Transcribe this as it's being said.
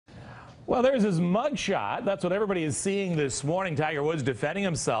Well, there's his mugshot. That's what everybody is seeing this morning. Tiger Woods defending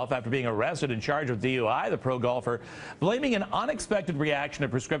himself after being arrested and charged with DUI. The pro golfer blaming an unexpected reaction to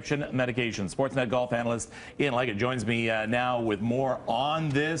prescription medication. Sportsnet golf analyst Leggatt joins me now with more on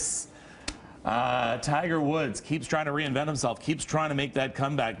this. Tiger Woods keeps trying to reinvent himself, keeps trying to make that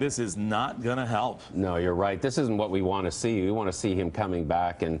comeback. This is not going to help. No, you're right. This isn't what we want to see. We want to see him coming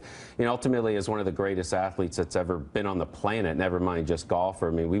back, and ultimately as one of the greatest athletes that's ever been on the planet, never mind just golfer.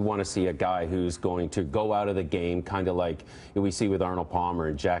 I mean, we want to see a guy who's going to go out of the game kind of like we see with Arnold Palmer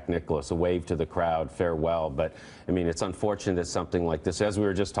and Jack Nicklaus, a wave to the crowd, farewell. But I mean, it's unfortunate that something like this, as we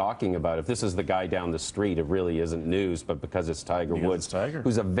were just talking about, if this is the guy down the street, it really isn't news, but because it's Tiger Woods,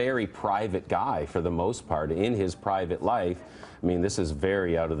 who's a very private guy for the most part in his private life. I mean, this is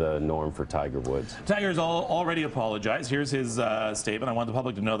very out of the norm for Tiger Woods. Tiger's already apologized. Here's his statement. I want the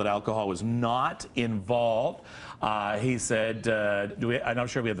public to know that alcohol was not involved. He said, I'm not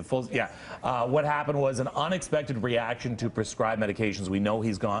sure we have the full, what happened was an unexpected reaction to prescribed medications. We know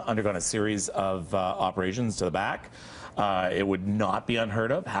he's undergone a series of operations to the back. It would not be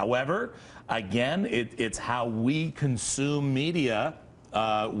unheard of. However, again, it's how we consume media.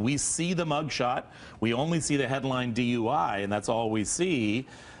 We see the mugshot. We only see the headline DUI, and that's all we see.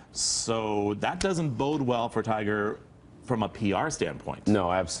 So that doesn't bode well for Tiger from a PR standpoint.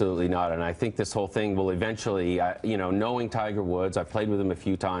 No, absolutely not. And I think this whole thing will eventually, knowing Tiger Woods, I've played with him a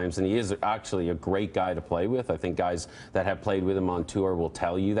few times, and he is actually a great guy to play with. I think guys that have played with him on tour will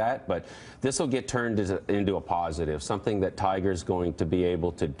tell you that. But this will get turned into a positive, something that Tiger's going to be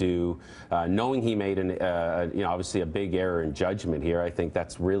able to do, knowing he made obviously a big error in judgment here. I think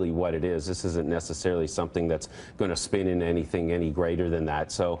that's really what it is. This isn't necessarily something that's going to spin into anything any greater than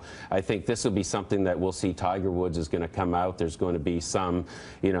that. So I think this will be something that we'll see. Tiger Woods is going to come out. There's going to be some,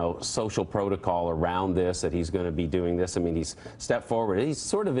 social protocol around this, that he's going to be doing this. I mean, he's stepped forward. He's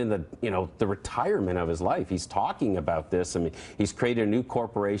sort of in the, the retirement of his life. He's talking about this. I mean, he's created a new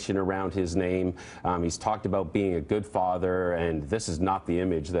corporation around his name. He's talked about being a good father, and this is not the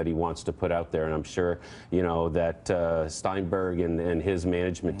image that he wants to put out there. And I'm sure, that Steinberg and his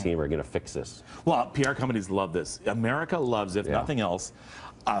management team are going to fix this. Well, PR companies love this. America loves, if nothing else,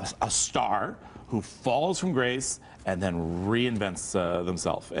 a star who falls from grace and then reinvents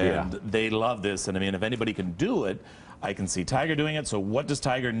themselves. And they love this. And I mean, if anybody can do it, I can see Tiger doing it. So what does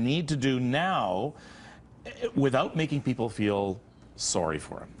Tiger need to do now without making people feel sorry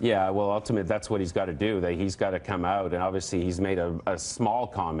for him? Yeah, well, ultimately, that's what he's got to do. He's got to come out, and obviously he's made a small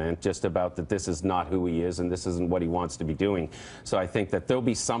comment just about that this is not who he is and this isn't what he wants to be doing. So I think that there'll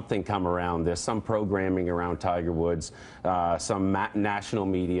be something come around this, some programming around Tiger Woods, some national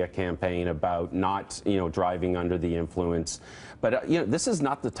media campaign about not, driving under the influence. But, this is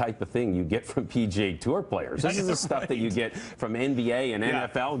not the type of thing you get from PGA Tour players. This is the stuff that you get from NBA and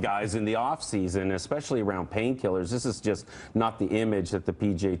NFL guys in the offseason, especially around painkillers. This is just not the image that the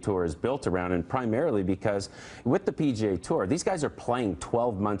PGA Tour is built around, and primarily because with the PGA Tour, these guys are playing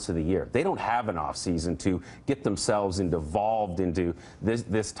 12 months of the year. They don't have an offseason to get themselves involved into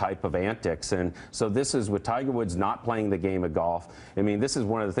this type of antics. And so this is with Tiger Woods not playing the game of golf. I mean, this is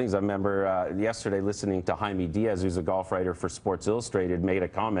one of the things I remember yesterday listening to Jaime Diaz, who's a golf writer for Sports Illustrated, made a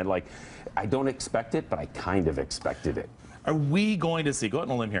comment like, I don't expect it, but I kind of expected it. Are we going to see, go out on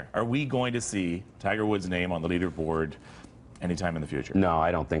a limb here, are we going to see Tiger Woods' name on the leaderboard anytime in the future? No,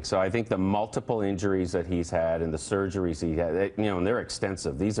 I don't think so. I think the multiple injuries that he's had and the surgeries he had, and they're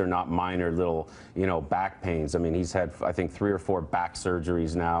extensive. These are not minor little, back pains. I mean, he's had, I think, 3 or 4 back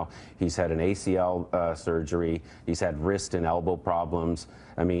surgeries now. He's had an ACL surgery. He's had wrist and elbow problems.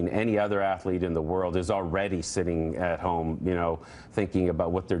 I mean, any other athlete in the world is already sitting at home, thinking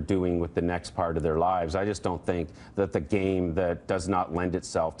about what they're doing with the next part of their lives. I just don't think that the game that does not lend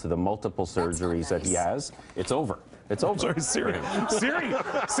itself to the multiple surgeries that he has, it's over. It's over. Sorry,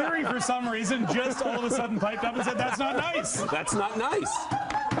 Siri, for some reason, just all of a sudden piped up and said, "That's not nice." That's not nice.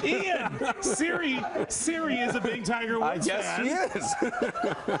 Ian, Siri is a big Tiger Woods fan. I guess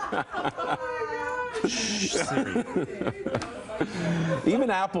she is. Siri. Even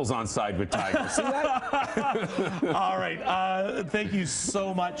Apple's on side with Tiger. See that? All right. Thank you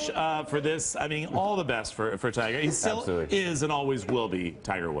so much for this. I mean, all the best for Tiger. He still is and always will be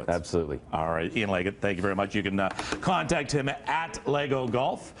Tiger Woods. Absolutely. All right. Ian Leggatt, thank you very much. You can contact him at Lego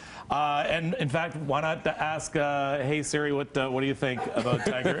Golf. And in fact, why not ask, hey Siri, what do you think about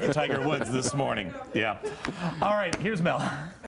Tiger Woods this morning? Yeah. All right. Here's Mel.